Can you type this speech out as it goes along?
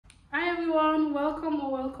everyone,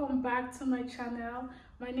 welcome back to my channel.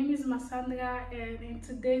 My name is Masandra, and in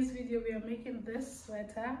today's video we are making this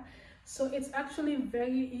sweater. So it's actually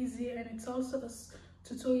very easy, and it's also a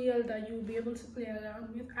tutorial that you'll be able to play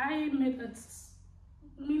around with. I made a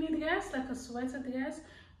mini dress, like a sweater dress,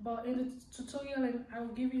 but in the tutorial I'll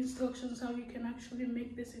give you instructions how you can actually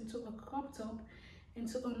make this into a crop top,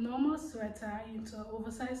 into a normal sweater, into an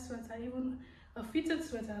oversized sweater, even a fitted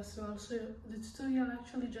sweater as well. So the tutorial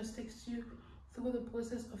actually just takes you through the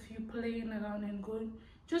process of you playing around and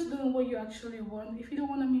just doing what you actually want. If you don't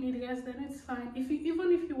want a mini dress, then it's fine. Even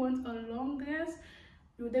if you want a long dress,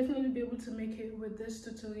 you'll definitely be able to make it with this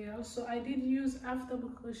tutorial. So I did use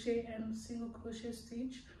afterbook crochet and single crochet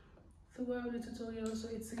stitch throughout the tutorial, so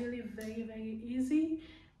it's really very easy.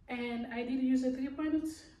 And I did use a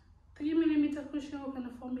 3.3mm crochet hook and a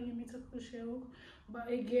 4mm crochet hook, but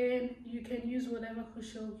again, you can use whatever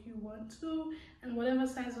crochet hook you want to and whatever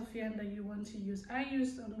size of yarn that you want to use. I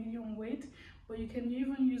used a medium weight, but you can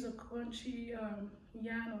even use a crunchy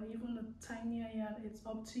yarn or even a tinier yarn. It's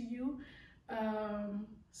up to you.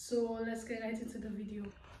 So let's get right into the video.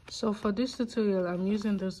 So for this tutorial, I'm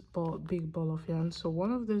using this big ball of yarn. So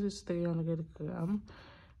one of this is 300 gram,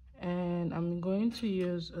 and I'm going to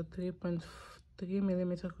use a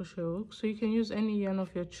 3.3mm crochet hook. So you can use any yarn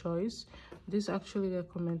of your choice. This actually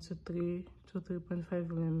recommends a 3 to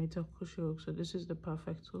 3.5mm crochet hook, so this is the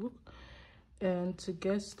perfect hook. And to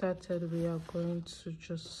get started, we are going to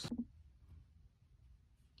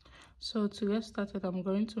I'm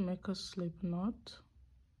going to make a slip knot,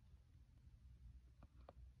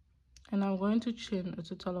 and I'm going to chain a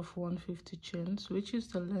total of 150 chains, which is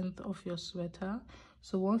the length of your sweater.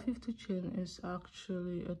 So 150 chain is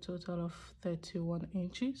actually a total of 31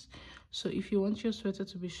 inches. So if you want your sweater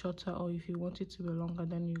to be shorter, or if you want it to be longer,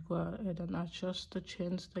 then you go ahead and adjust the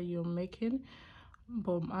chains that you're making.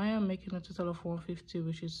 But I am making a total of 150,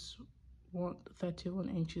 which is 31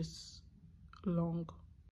 inches long.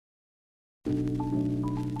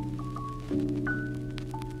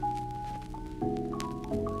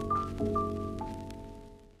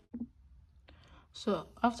 So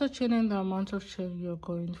after chaining the amount of chain you're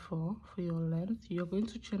going for your length, you're going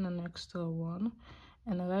to chain an extra one,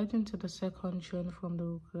 and right into the second chain from the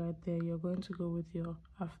hook right there, you're going to go with your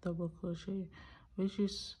afterbook crochet, which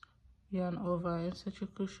is yarn over, insert your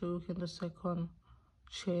crochet hook in the second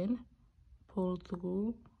chain, pull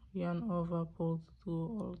through, yarn over, pull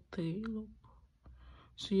through all 3 loops.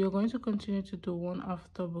 So you're going to continue to do one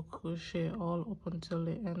afterbook crochet all up until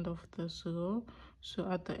the end of this row. So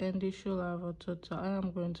at the end, you should have a total, I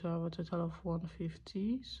am going to have a total of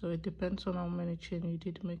 150. So it depends on how many chain you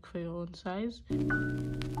did make for your own size.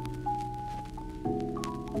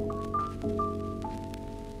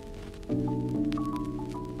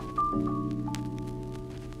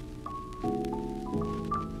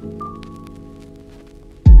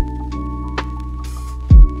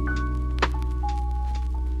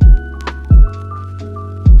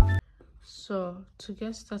 So to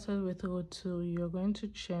get started with row 2, you're going to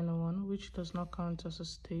chain 1, which does not count as a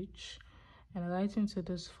stitch, and right into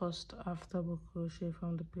this first afterbook crochet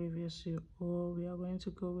from the previous row, we are going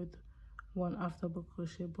to go with 1 afterbook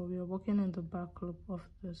crochet, but we are working in the back loop of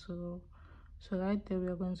this row. So right there, we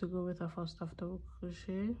are going to go with our first afterbook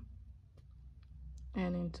crochet,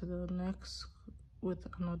 and into the next with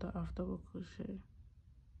another afterbook crochet,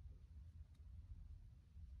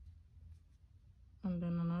 and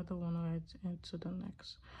then another one right into the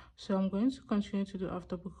next. So I'm going to continue to do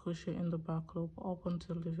afterbook crochet in the back loop up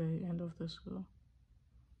until the very end of this row.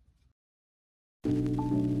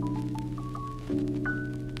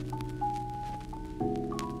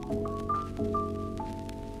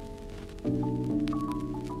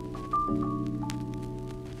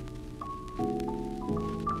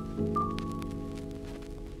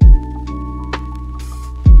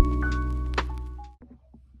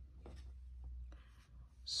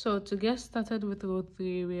 So to get started with row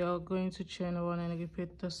 3, we are going to chain 1 and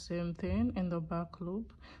repeat the same thing in the back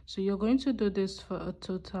loop. So you're going to do this for a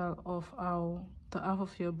total of the half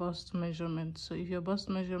of your bust measurement. So if your bust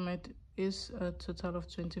measurement is a total of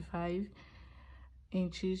 25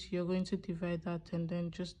 inches, you're going to divide that and then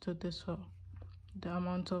just do this for the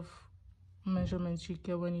amount of measurements you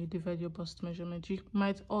get when you divide your bust measurement. You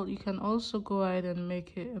can also go ahead and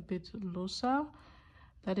make it a bit looser.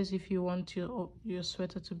 That is if you want your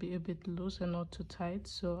sweater to be a bit loose and not too tight.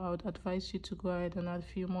 So I would advise you to go ahead and add a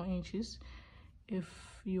few more inches if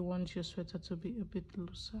you want your sweater to be a bit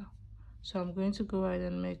looser. So I'm going to go ahead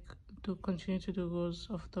and continue to do rows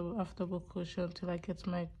of the afterbook crochet until I get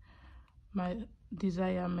my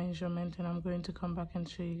desired measurement, and I'm going to come back and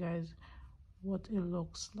show you guys what it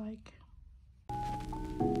looks like.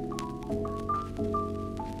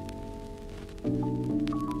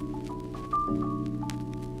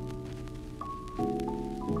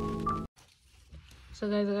 So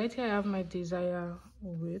guys, right here I have my desired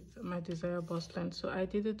width, my desired bust length. So I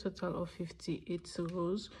did a total of 58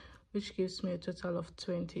 rows, which gives me a total of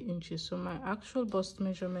 20 inches. So my actual bust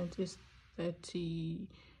measurement is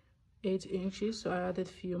 38 inches, so I added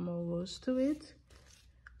a few more rows to it.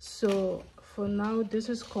 So for now, this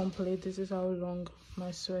is complete. This is how long my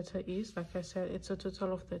sweater is. Like I said, it's a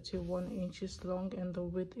total of 31 inches long, and the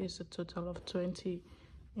width is a total of 20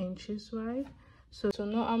 inches wide. So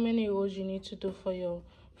know how many rows you need to do for your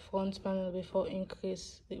front panel before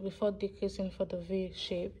decreasing for the V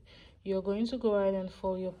shape. You're going to go ahead and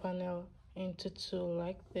fold your panel into two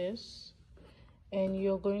like this, and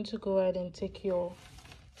you're going to go ahead and take your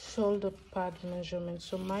shoulder pad measurement.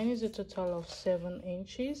 So mine is a total of 7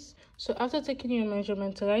 inches. So after taking your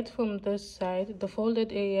measurement right from this side, the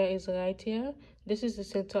folded area is right here. This is the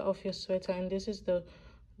center of your sweater, and this is the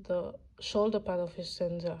shoulder part of your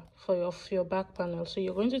center for your back panel. So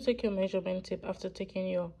you're going to take your measurement tape after taking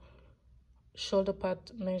your shoulder pad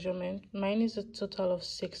measurement. Mine is a total of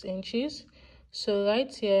 6 inches. So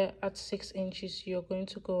right here at 6 inches, you're going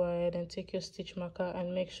to go ahead and take your stitch marker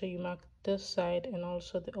and make sure you mark this side and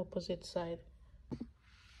also the opposite side.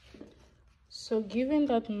 So given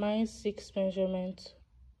that my 6 measurement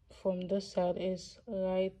from this side is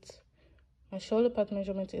right, my shoulder pad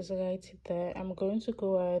measurement is right there, I'm going to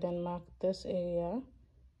go ahead and mark this area,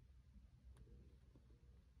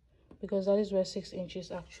 because that is where 6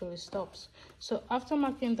 inches actually stops. So after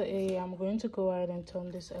marking the area, I'm going to go ahead and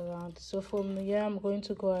turn this around. So from here, I'm going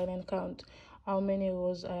to go ahead and count how many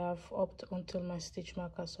rows I have up until my stitch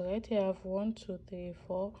marker. So right here I have 1 2 3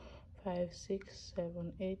 4 5 6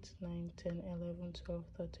 7 8 9 10 11 12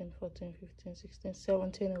 13 14 15 16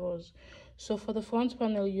 17 rows. So for the front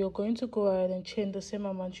panel, you're going to go ahead and chain the same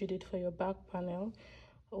amount you did for your back panel.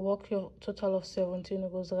 Work your total of 17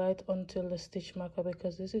 rows right until the stitch marker,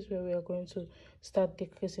 because this is where we are going to start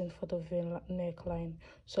decreasing for the V neckline.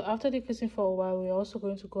 So after decreasing for a while, we're also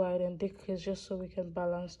going to go ahead and decrease just so we can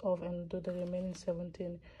balance off and do the remaining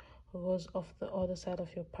 17 rows of the other side of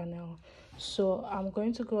your panel. So I'm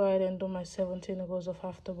going to go ahead and do my 17 rows of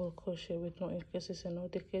half double crochet with no increases and no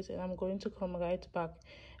decreases, and I'm going to come right back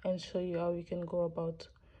and show you how you can go about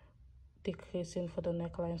decreasing for the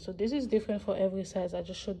neckline. So this is different for every size. I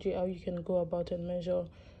just showed you how you can go about and measure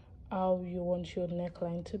how you want your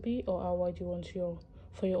neckline to be, or how wide you want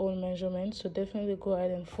for your own measurement. So definitely go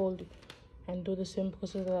ahead and fold and do the same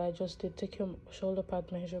process that I just did. Take your shoulder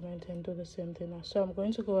pad measurement and do the same thing. So I'm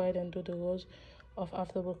going to go ahead and do the rows of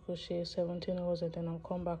half double crochet, 17 rows, and then I'll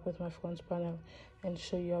come back with my front panel and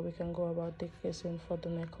show you how we can go about decreasing for the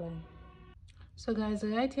neckline. So guys,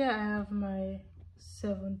 right here I have my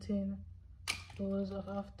 17 rows of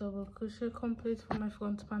half double crochet complete for my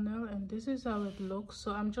front panel, and this is how it looks.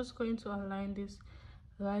 So I'm just going to align this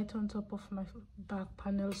right on top of my back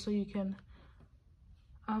panel so you can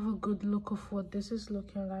have a good look of what this is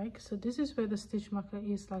looking like. So this is where the stitch marker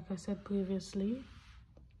is, like I said previously.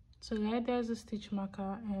 So right there is the stitch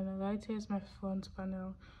marker, and right here is my front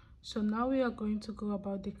panel. So now we are going to go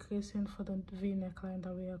about decreasing for the V neckline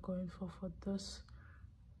that we are going for this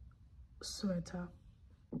sweater.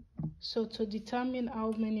 So to determine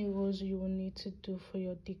how many rows you will need to do for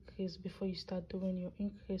your decrease before you start doing your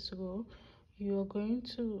increase row, you're going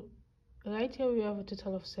to, right here we have a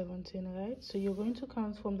total of 17, right? So you're going to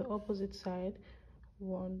count from the opposite side.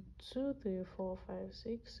 1 2 3 4 5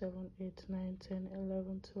 6 7 8 9 10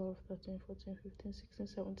 11 12 13 14 15 16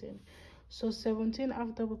 17. So 17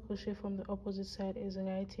 half double crochet from the opposite side is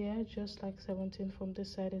right here, just like 17 from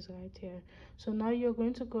this side is right here. So now you're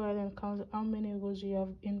going to go ahead and count how many rows you have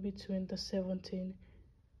in between the 17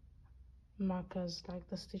 markers, like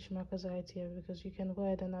the stitch markers right here, because you can go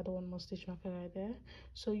ahead and add one more stitch marker right there.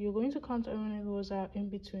 So you're going to count how many rows are in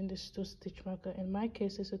between these two stitch markers. In my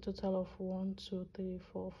case, it's a total of 1 2 3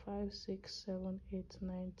 4 5 6 7 8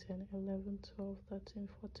 9 10 11 12 13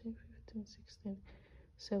 14 15 16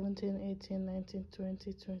 17 18 19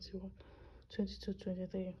 20 21 22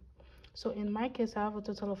 23. So in my case, I have a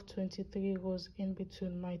total of 23 rows in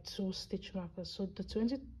between my two stitch markers. So the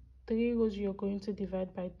 23 rows you're going to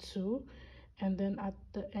divide by 2, and then at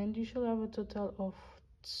the end you should have a total of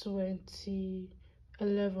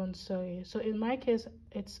 11, sorry. So in my case,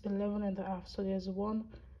 it's 11 and a half. So there's one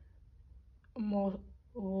more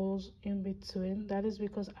rows in between. That is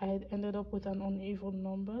because I ended up with an uneven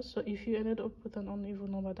number. So if you ended up with an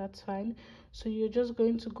uneven number, that's fine. So you're just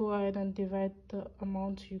going to go ahead and divide the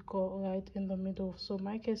amount you got right in the middle. So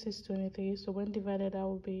my case is 23. So when divided, that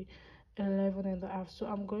will be 11.5. So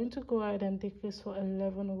I'm going to go ahead and decrease for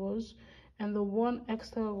 11 rows, and the one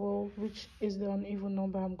extra row, which is the uneven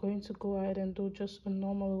number, I'm going to go ahead and do just a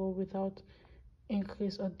normal row without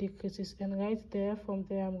increase or decreases. And right there, from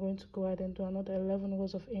there, I'm going to go ahead and do another 11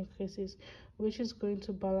 rows of increases, which is going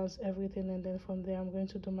to balance everything. And then from there, I'm going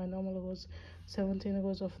to do my normal rows, 17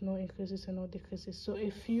 rows of no increases and no decreases. So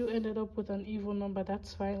if you ended up with an even number,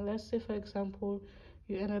 that's fine. Let's say, for example,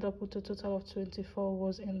 you ended up with a total of 24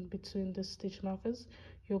 rows in between the stitch markers.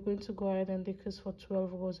 You're going to go ahead and decrease for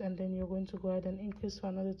 12 rows, and then you're going to go ahead and increase for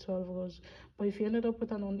another 12 rows. But if you ended up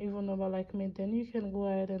with an uneven number like me, then you can go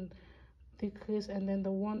ahead and decrease, and then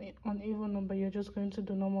the one uneven number, you're just going to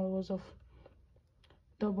do normal rows of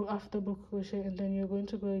double crochet, and then you're going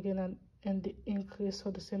to go again and increase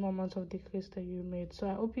for the same amount of decrease that you made. So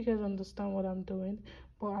I hope you guys understand what I'm doing,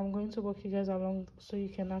 but I'm going to walk you guys along so you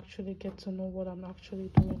can actually get to know what I'm actually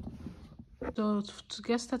doing. So to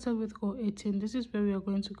get started with row 18, this is where we are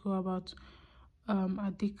going to go about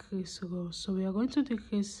a decrease row. So we are going to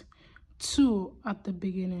decrease 2 at the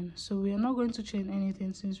beginning. So we are not going to chain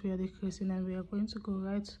anything since we are decreasing, and we are going to go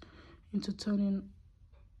right into turning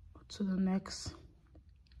to the next.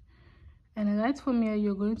 And right from here,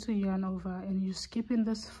 you're going to yarn over, and you're skipping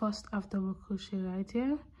this first half double crochet right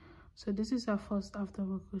here. So this is our first half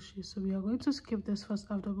double crochet. So we are going to skip this first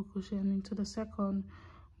half double crochet, and into the second,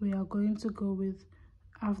 we are going to go with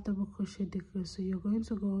half double crochet decrease. So you're going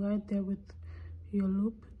to go right there with your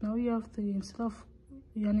loop. Now you have 3. Instead of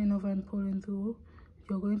yarning over and pulling through,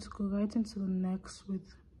 you're going to go right into the next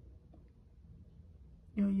with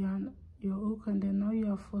your yarn, your hook, and then now you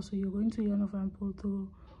have 4. So you're going to yarn over and pull through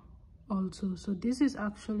also. So this is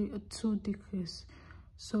actually a 2 decrease.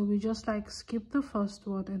 So we just like skip the first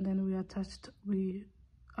one, and then we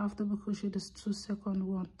half double crochet this 2 second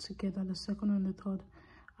one together, the second and the third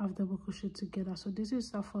half double crochet together. So this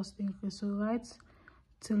is our first increase. So right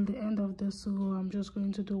till the end of this row, I'm just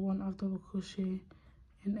going to do 1 half double crochet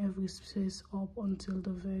in every space up until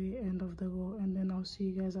the very end of the row, and then I'll see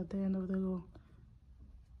you guys at the end of the row.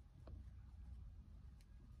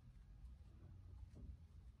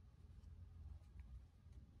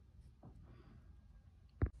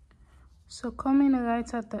 So coming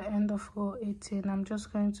right at the end of row 18, I'm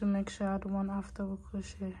just going to make sure I add 1 half double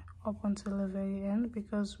crochet up until the very end,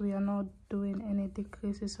 because we are not doing any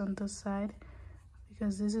decreases on this side,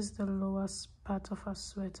 because this is the lowest part of our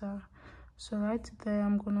sweater. So right there,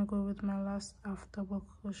 I'm going to go with my last half double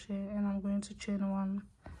crochet, and I'm going to chain 1.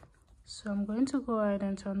 So I'm going to go ahead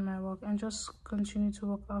and turn my work and just continue to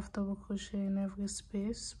work half double crochet in every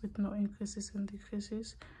space with no increases and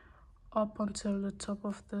decreases up until the top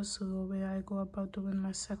of this row, where I go about doing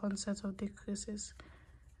my second set of decreases,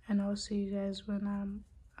 and I'll see you guys when I'm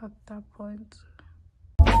at that point.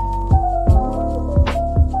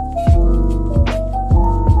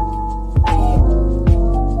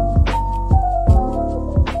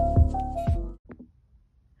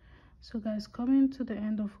 So guys, coming to the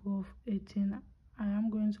end of row 18, I am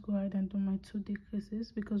going to go ahead and do my 2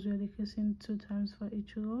 decreases, because we are decreasing 2 times for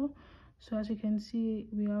each row. So as you can see,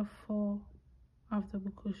 we have 4 half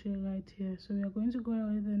double crochet right here. So we are going to go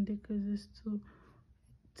ahead and decrease these 2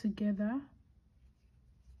 together,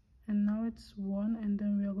 and now it's 1, and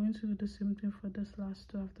then we are going to do the same thing for this last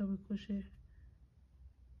 2 half double crochet,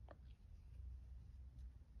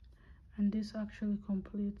 and this actually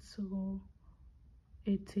completes row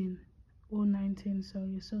 18. Row 19,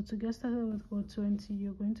 sorry. So to get started with row 20,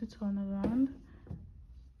 you're going to turn around,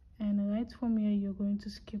 and right from here, you're going to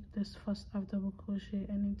skip this first half double crochet,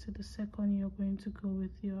 and into the second, you're going to go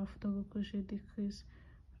with your half double crochet decrease,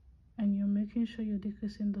 and you're making sure you're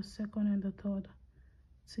decreasing the second and the third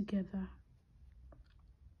together.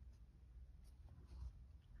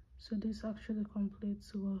 So this actually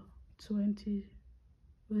completes row 20.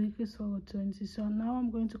 We decrease for row 20. So now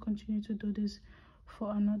I'm going to continue to do this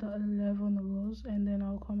for another 11 rows, and then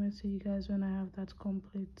I'll come and see you guys when I have that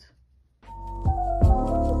complete.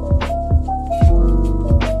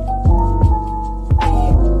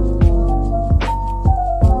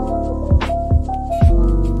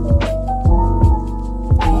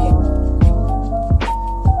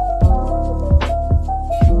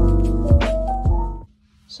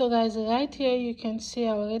 So guys, right here you can see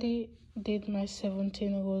I already did my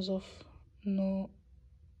 17 rows of no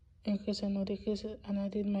increase and no decrease, and I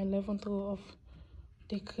did my 11th row of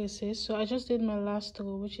decreases. So I just did my last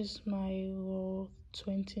row, which is my row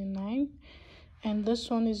 29, and this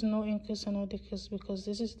one is no increase and no decrease, because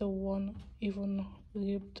this is the one even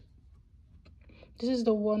ribbed. This is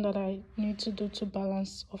the one that I need to do to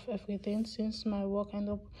balance off everything, since my work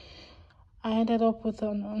I ended up with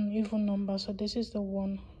an uneven number. So this is the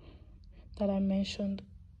one that I mentioned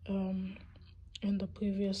in the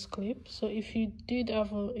previous clip. So if you did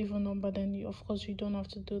have an even number, then you, of course, you don't have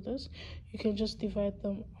to do this. You can just divide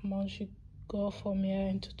the amount you go from here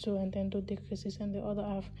into 2 and then do decreases, and the other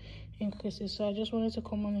half increases. So I just wanted to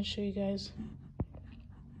come on and show you guys.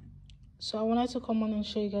 So I wanted to come on and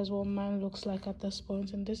show you guys what mine looks like at this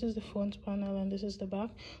point. And this is the front panel and this is the back.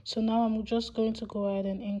 So now I'm just going to go ahead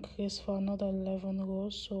and increase for another 11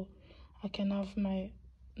 rows so I can have my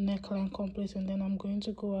neckline complete, and then I'm going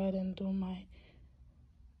to go ahead and do my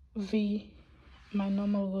my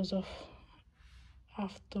normal rows of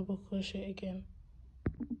half double crochet again.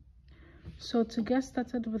 So to get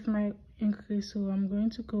started with my increase row, I'm going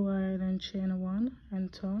to go ahead and chain 1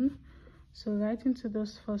 and turn. So right into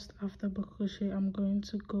this first half double crochet, I'm going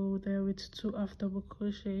to go there with 2 half double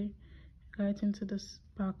crochet right into this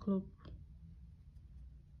back loop,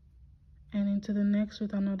 and into the next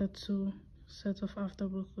with another 2 sets of half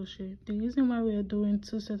double crochet. The reason why we are doing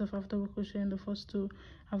 2 sets of half double crochet in the first 2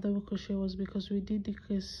 half double crochet was because we did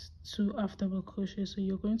decrease 2 half double crochet. So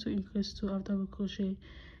you're going to increase 2 half double crochet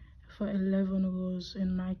for 11 rows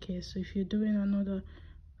in my case. So if you're doing another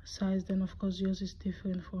size, then of course yours is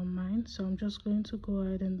different from mine. So I'm just going to go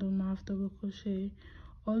ahead and do my half double crochet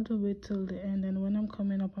all the way till the end, and when I'm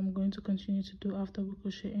coming up, I'm going to continue to do half double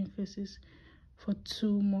crochet increases for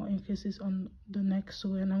 2 more increases on the next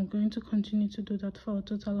row, and I'm going to continue to do that for a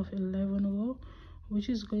total of 11 rows, which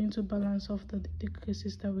is going to balance off the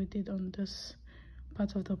decreases that we did on this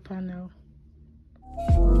part of the panel.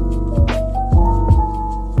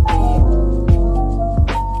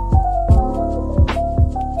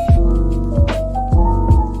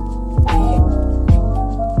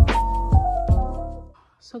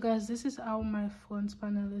 So guys, this is how my front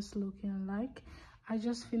panel is looking like. I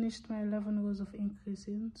just finished my 11 rows of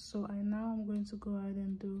increasing, so I'm going to go ahead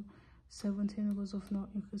and do 17 rows of not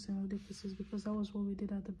increasing or decreases, because that was what we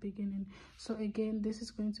did at the beginning. So again, this is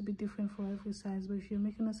going to be different for every size, but if you're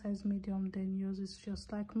making a size medium, then yours is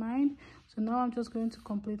just like mine. So now I'm just going to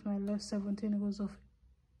complete my last 17 rows of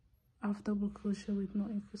half double crochet with no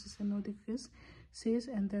increases and no decreases,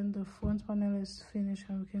 and then the front panel is finished,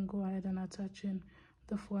 and we can go ahead and attach in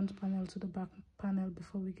the front panel to the back panel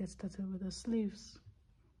before we get started with the sleeves.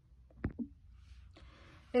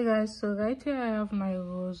 Hey guys, so right here I have my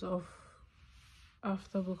rows of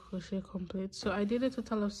half double crochet complete. So I did a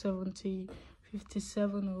total of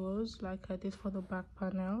 57 rows like I did for the back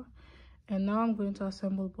panel, and now I'm going to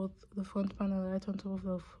assemble both the front panel right on top of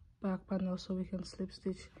the back panel so we can slip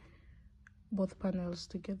stitch both panels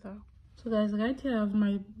together. So guys, right here I have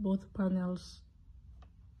my both panels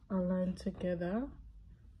aligned together,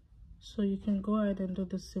 so you can go ahead and do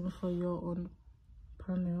the same for your own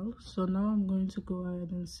panel. So now I'm going to go ahead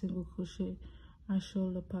and single crochet my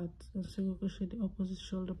shoulder part and single crochet the opposite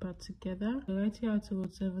shoulder part together. Right here at row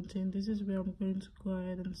 17, this is where I'm going to go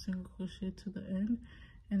ahead and single crochet to the end,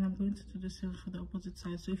 and I'm going to do the same for the opposite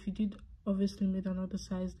side. So if you did obviously made another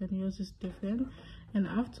size, then yours is different. And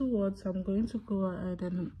afterwards, I'm going to go ahead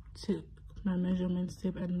and take my measurement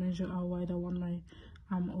tape and measure how wide I want my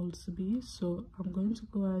armholes to be. So I'm going to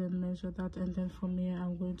go ahead and measure that, and then from here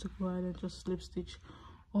I'm going to go ahead and just slip stitch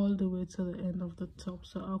all the way to the end of the top.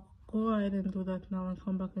 So I'll go ahead and do that now and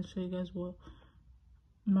come back and show you guys what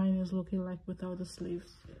mine is looking like without the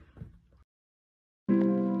sleeves.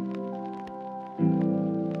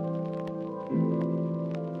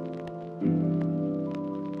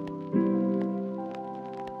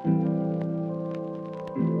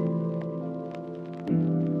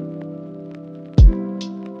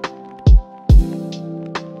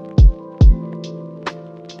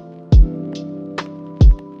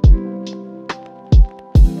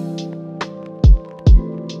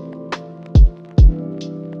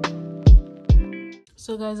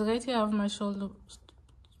 So guys, right here I have my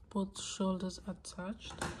both shoulders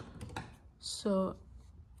attached. So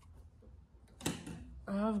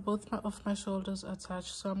I have both of my shoulders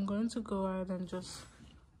attached, so I'm going to go ahead and just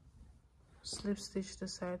slip stitch the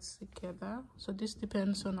sides together. So this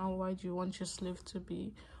depends on how wide you want your sleeve to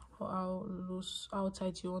be, or how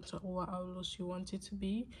tight you want it, or how loose you want it to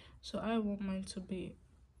be. So I want mine to be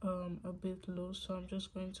a bit loose, so I'm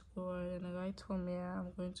just going to go ahead and right from here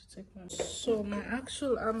I'm going to take my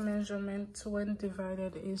actual arm measurement when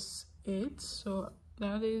divided is 8, so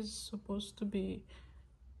that is supposed to be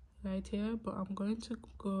right here, but I'm going to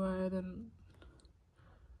go ahead and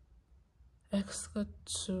extra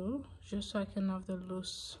 2 just so I can have the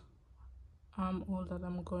loose armhole that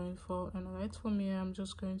I'm going for. And right from here I'm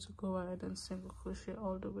just going to go ahead and single crochet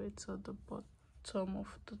all the way to the bottom of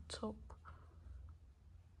the top.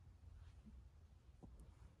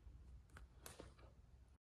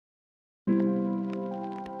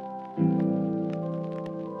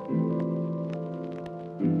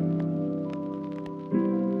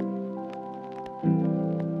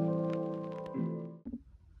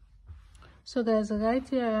 So guys, right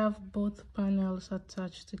here I have both panels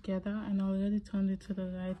attached together, and I already turned it to the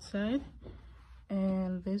right side,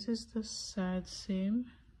 and this is the side seam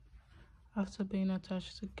after being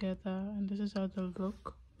attached together, and this is how they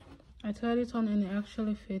look. I tried it on and it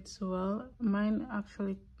actually fits well. Mine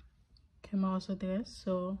actually came out of dress.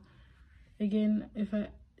 So again, if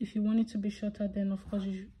you want it to be shorter, then of course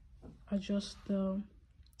you adjust the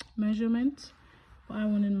measurement, but I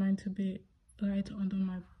wanted mine to be right under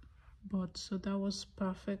my butt, so that was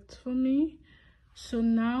perfect for me. So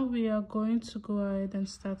now we are going to go ahead and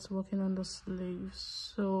start working on the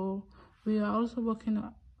sleeves. So we are also working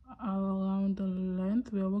around the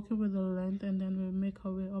length. We are working with the length, and then we'll make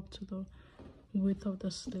our way up to the width of the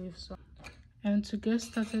sleeves. And to get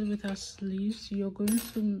started with our sleeves, you're going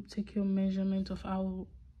to take your measurement of how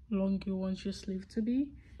long you want your sleeve to be.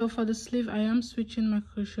 So for the sleeve, I am switching my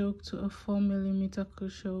crochet hook to a 4mm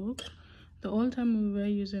crochet hook. The old time we were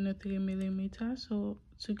using a 3mm. So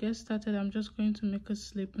to get started, I'm just going to make a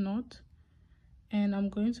slip knot, and I'm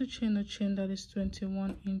going to chain a chain that is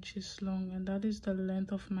 21 inches long, and that is the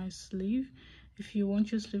length of my sleeve. If you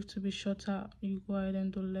want your sleeve to be shorter, you go ahead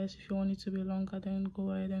and do less. If you want it to be longer, then go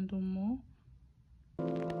ahead and do more.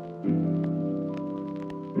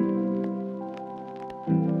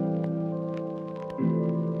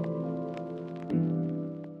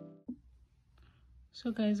 So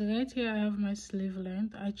guys, right here I have my sleeve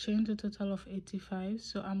length. I chained a total of 85,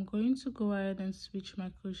 so I'm going to go ahead and switch my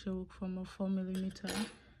crochet hook from a 4mm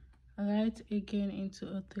right again into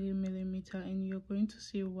a 3mm, and you're going to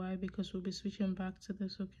see why, because we'll be switching back to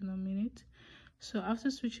this hook in a minute. So after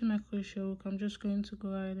switching my crochet hook, I'm just going to go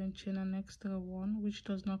ahead and chain an extra one, which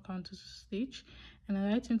does not count as a stitch, and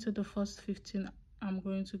right into the first 15 I'm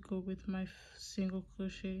going to go with my single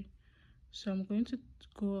crochet. So I'm going to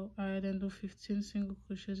go ahead and do 15 single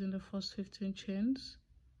crochets in the first 15 chains.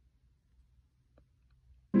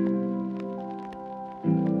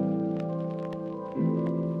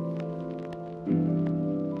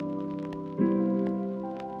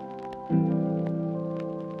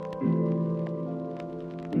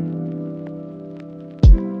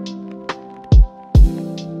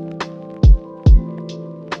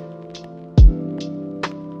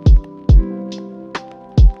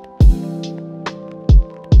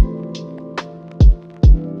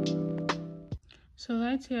 So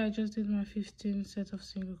right here I just did my 15 set of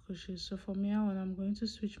single crochets. So from here on, I'm going to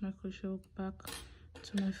switch my crochet hook back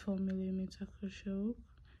to my 4mm crochet hook,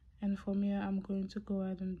 and from here I'm going to go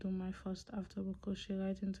ahead and do my first half double crochet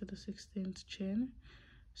right into the 16th chain.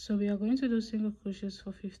 So we are going to do single crochets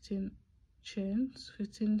for 15 chains,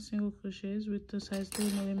 15 single crochets with the size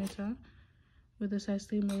 3mm,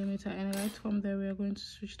 and right from there we are going to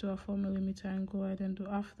switch to a 4mm and go ahead and do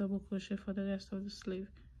half double crochet for the rest of the sleeve.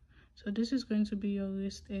 So this is going to be your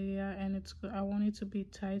wrist area, and I want it to be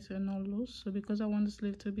tight and not loose. So because I want the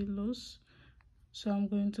sleeve to be loose, so I'm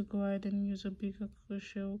going to go ahead and use a bigger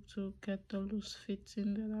crochet hook to get the loose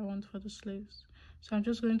fitting that I want for the sleeves. So I'm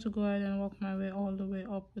just going to go ahead and work my way all the way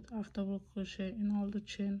up with half double crochet in all the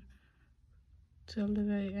chain till the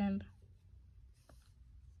very end.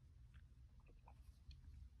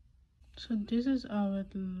 So this is how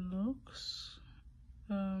it looks.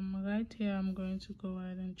 Right here I'm going to go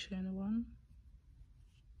ahead and chain one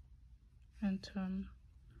and turn.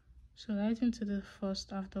 So right into the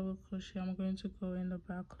first half double crochet, I'm going to go in the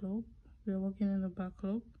back loop. We're working in the back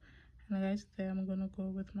loop, and right there I'm going to go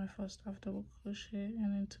with my first half double crochet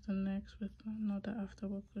and into the next with another half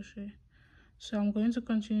double crochet. So I'm going to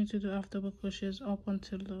continue to do half double crochets up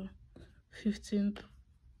until the 15th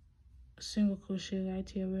single crochet right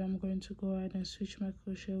here, where I'm going to go ahead and switch my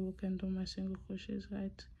crochet hook and do my single crochets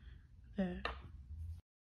right there.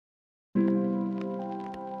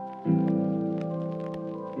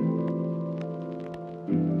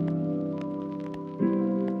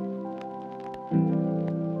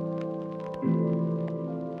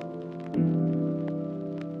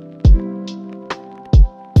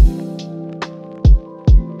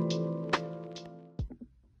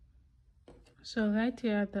 So right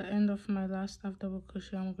here at the end of my last half double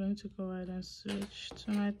crochet, I'm going to go ahead and switch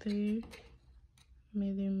to my 3mm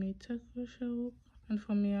crochet hook, and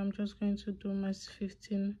from here I'm just going to do my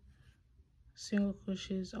 15 single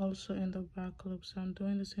crochets also in the back loop. So I'm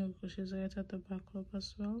doing the single crochets right at the back loop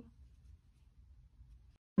as well.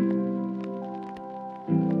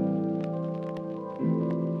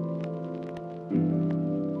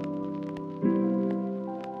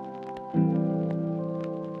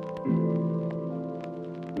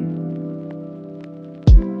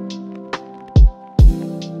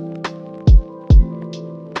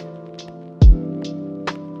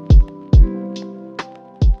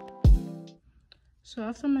 So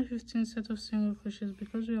after my 15th set of single crochets,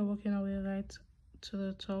 because we are working our way right to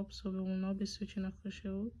the top, so we will not be switching a crochet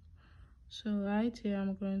hook. So right here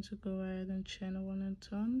I'm going to go ahead and chain 1 and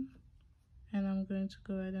turn, and I'm going to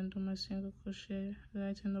go ahead and do my single crochet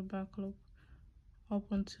right in the back loop up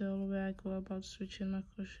until where I go about switching my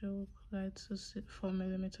crochet hook right to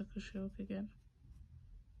 4mm crochet hook again.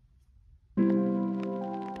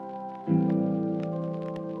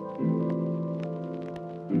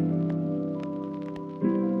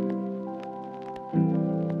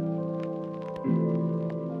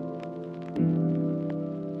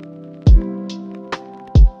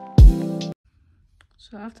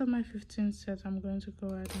 So after my 15th set, I'm going to go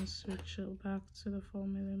ahead and switch it back to the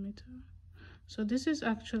 4mm. So this is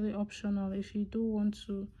actually optional. If you do want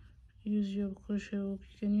to use your crochet hook,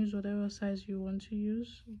 you can use whatever size you want to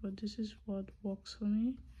use, but this is what works for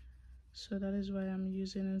me. So that is why I'm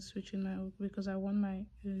using and switching my hook, because I want my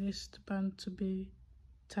wristband to be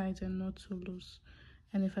tight and not too loose.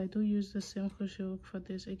 And if I do use the same crochet hook for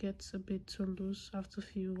this, it gets a bit too loose after a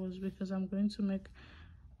few rows, because I'm going to make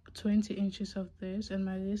 20 inches of this and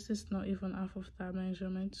my wrist is not even half of that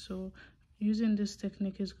measurement. So using this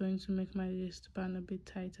technique is going to make my wristband a bit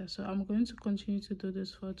tighter. So I'm going to continue to do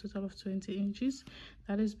this for a total of 20 inches.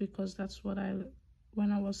 That is because that's what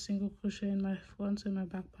when I was single crocheting my front and my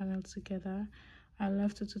back panel together, I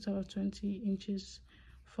left a total of 20 inches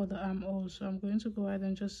for the armhole. So I'm going to go ahead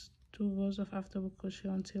and just do rows of afterwork crochet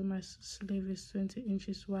until my sleeve is 20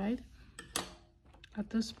 inches wide. At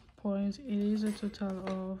this point, it is a total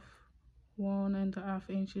of 1.5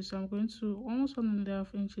 inches. So I'm going to almost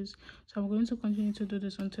 1.5 inches. So I'm going to continue to do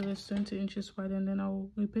this until it's 20 inches wide, and then I'll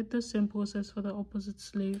repeat the same process for the opposite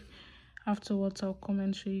sleeve. Afterwards, I'll come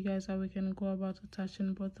and show you guys how we can go about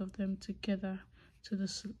attaching both of them together to the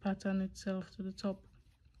pattern itself, to the top.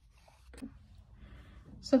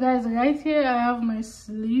 So guys, right here I have my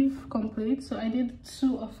sleeve complete. So I did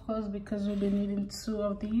 2, of course, because we'll be needing 2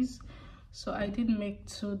 of these. So I did make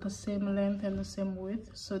 2 the same length and the same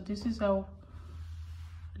width. So this is how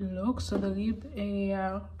it looks. So the rib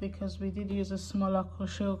area, because we did use a smaller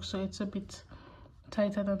crochet hook, so it's a bit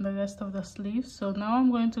tighter than the rest of the sleeves. So now I'm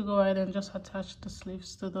going to go ahead and just attach the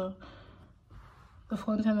sleeves to the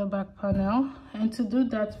front and the back panel. And to do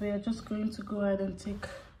that, we are just going to go ahead and take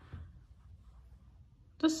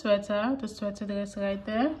the sweater dress right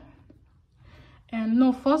there. And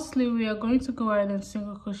no, firstly we are going to go ahead and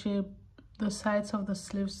single crochet the sides of the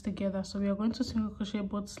sleeves together. So we are going to single crochet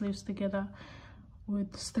both sleeves together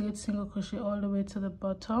with straight single crochet all the way to the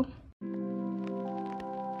bottom.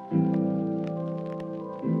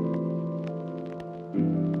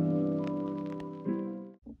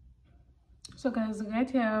 So guys, right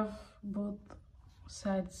here I have both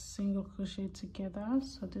sides single crochet together.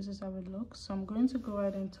 So this is how it looks. So I'm going to go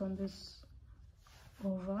ahead and turn this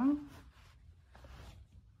over.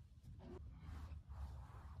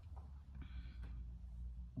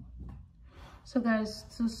 So guys,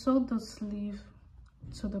 to sew the sleeve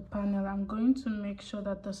to the panel, I'm going to make sure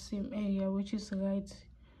that the seam area, which is right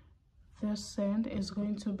this end, is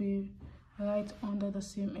going to be right under the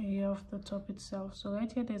seam area of the top itself. So right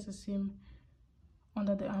here there's a seam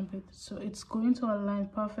under the armpit, so it's going to align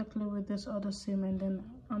perfectly with this other seam, and then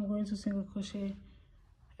I'm going to single crochet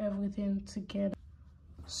everything together.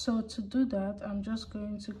 So to do that, I'm just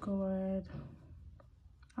going to go ahead,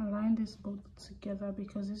 align this both together,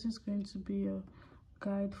 because this is going to be a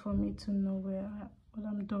guide for me to know what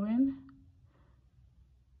I'm doing.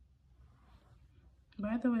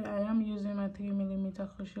 By the way, I am using my 3mm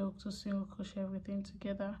crochet hook to single crochet everything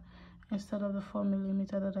together instead of the 4mm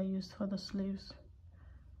that I used for the sleeves.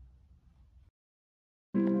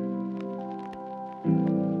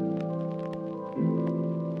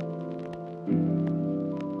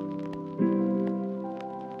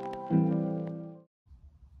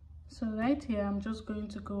 So right here, I'm just going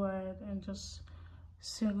to go ahead and just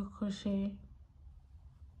single crochet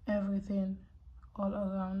everything all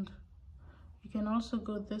around. You can also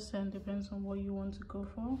go this end, depends on what you want to go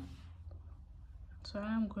for. So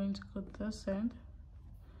I am going to go this end.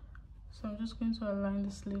 So I'm just going to align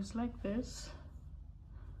the sleeves like this.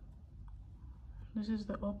 This is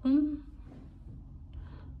the open.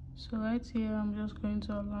 So right here, I'm just going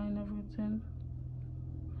to align everything.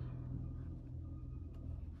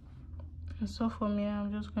 And so from here,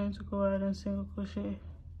 I'm just going to go ahead and single crochet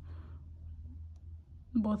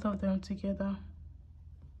both of them together.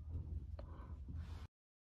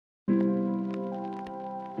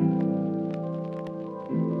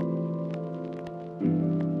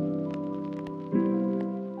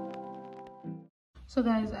 So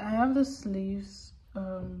guys, I have the sleeves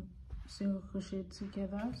single crochet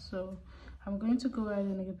together, so I'm going to go ahead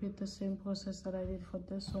and repeat the same process that I did for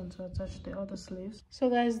this one to attach the other sleeves. So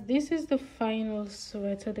guys, this is the final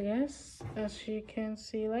sweater dress. As you can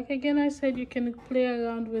see, like again I said, you can play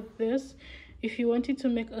around with this. If you wanted to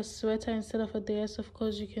make a sweater instead of a dress, of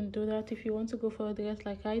course you can do that. If you want to go for a dress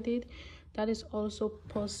like I did, that is also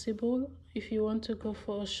possible. If you want to go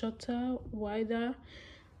for a shorter, wider,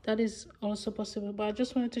 that is also possible. But I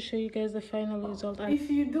just wanted to show you guys the final result. If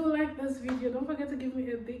you do like this video, don't forget to give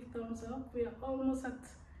me a big thumbs up. We are almost at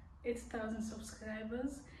 8,000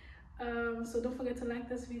 subscribers, so don't forget to like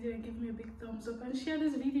this video and give me a big thumbs up, and share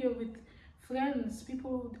this video with friends,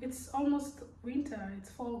 people. It's almost winter, it's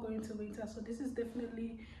fall going to winter, so this is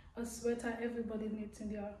definitely a sweater everybody needs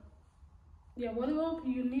in their wardrobe.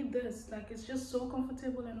 You need this, like it's just so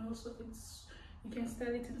comfortable, and also you can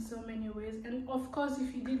style it in so many ways. And of course,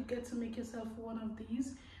 if you did get to make yourself one of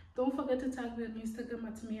these, don't forget to tag me on Instagram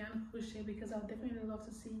at Mihankushea, because I'll definitely love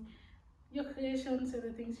to see your creations and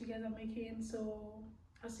the things you guys are making. So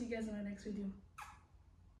I'll see you guys in my next video.